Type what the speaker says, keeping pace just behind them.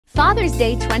Father's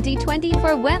Day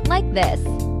 2024 went like this.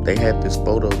 They had this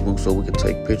photo booth so we could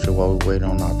take pictures while we wait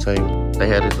on our table. They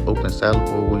had this open salad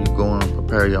bowl where you go and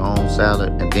prepare your own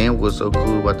salad. And then what's so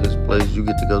cool about this place, you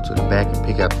get to go to the back and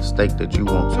pick out the steak that you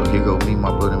want. So here go me, my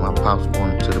brother, and my pops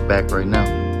going to the back right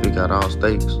now. Pick out all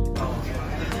steaks.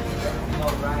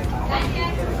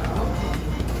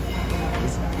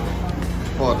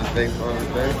 For the steak, for the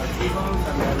steak.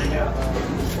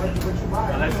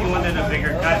 Unless you wanted a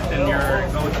bigger cut, then you're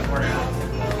go with the porterhouse.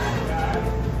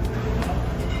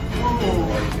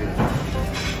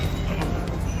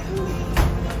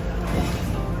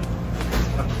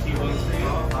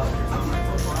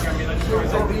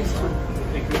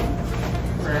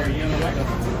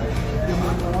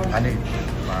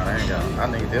 I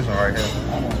need this one right here.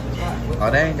 Oh,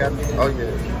 they ain't got, oh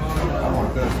yeah. I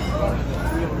want this.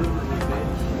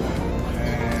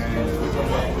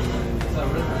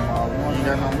 You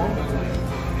got no more?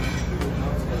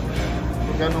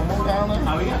 You got no more down there?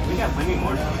 Oh, we got plenty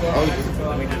more. Oh, yeah.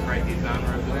 Let me just write these down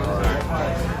real quick.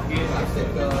 Yeah.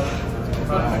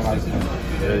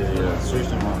 Switch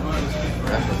them up.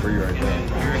 That's for free right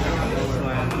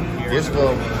there. This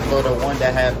for the one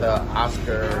that had the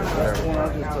Oscar,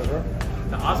 whatever.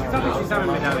 The Oscar company, she's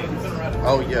having medallions.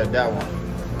 Oh yeah, that one.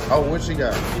 Oh, what she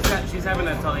got? She's having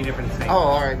a totally different thing. Oh,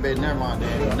 all right, babe. Never mind.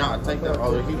 Then. No, take that.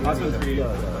 Oh, he can Oscar's for you. All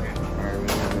right,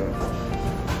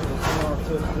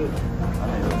 I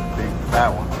need a big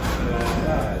fat one.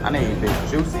 I need a big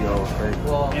juicy old steak.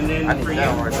 And then I need for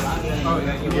that you. one right there. Oh,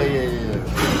 yeah.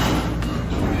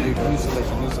 New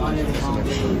selection. Do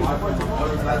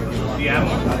you have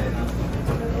one?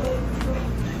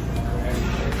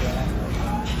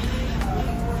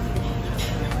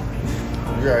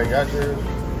 You already got yours?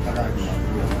 I got you.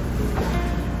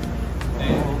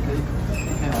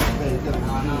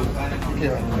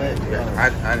 I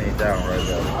need that one right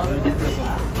there.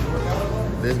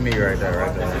 This me right there,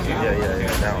 right there.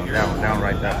 Yeah. That one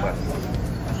right there. But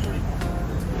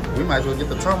we might as well get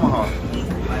the tomahawk.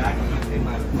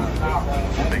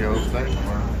 Big old steak.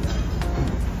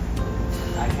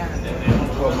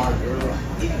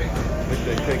 Look at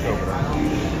that cake over there.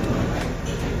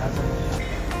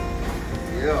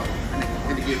 Yeah.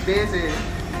 Had to get busy.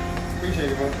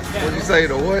 Appreciate it, bro. What'd you say,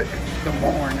 the what? The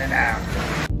morning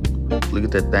after. Look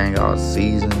at that thing all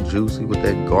seasoned, juicy with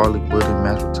that garlic butter and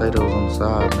mashed potatoes on the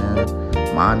side, man.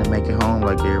 Mine to make it home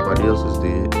like everybody else's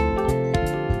did.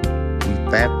 We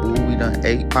fat fool, we done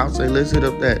ate. Pop say, let's hit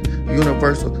up that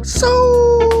Universal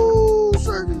Soul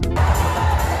Circus.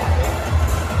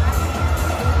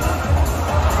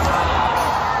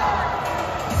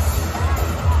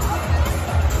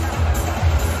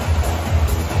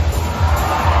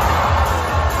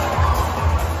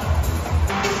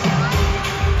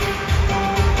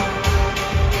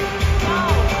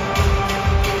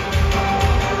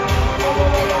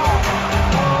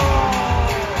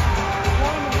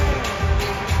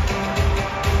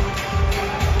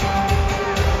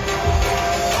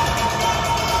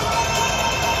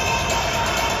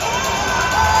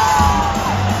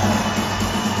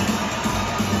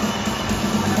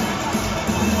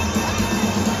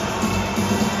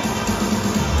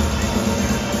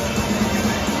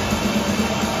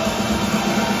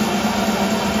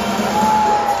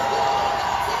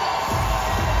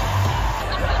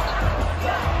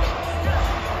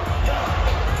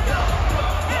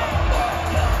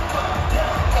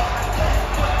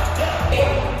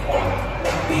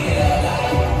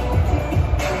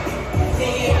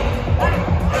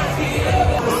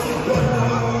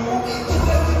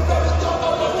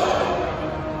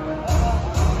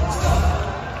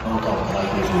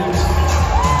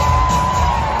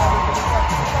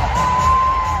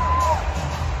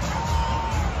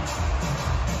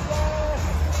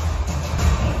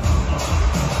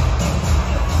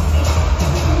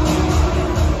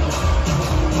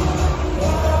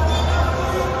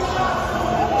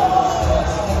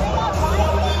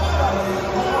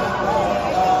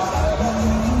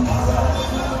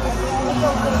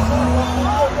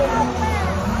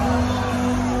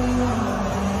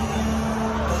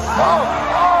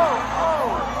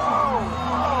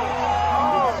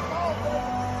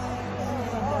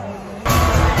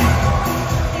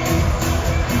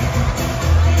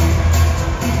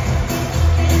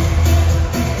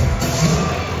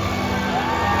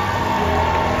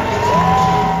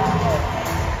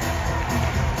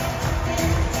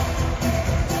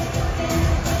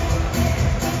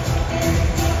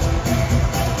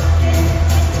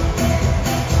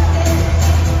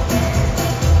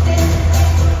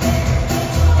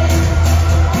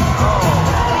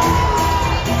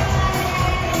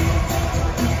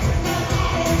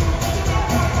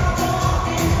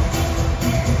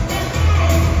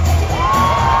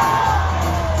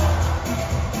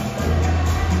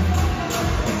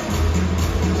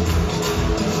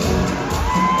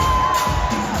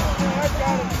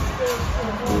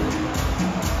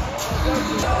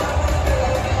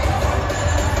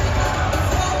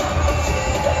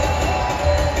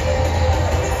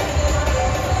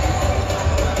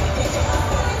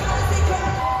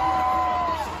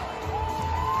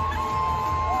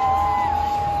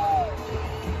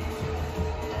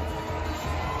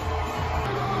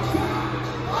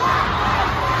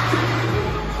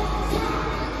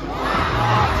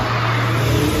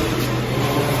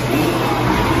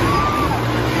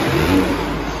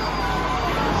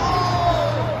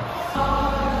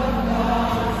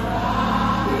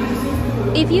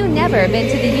 If you've never been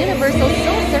to the Universal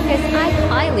Soul Circus, I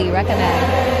highly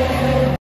recommend.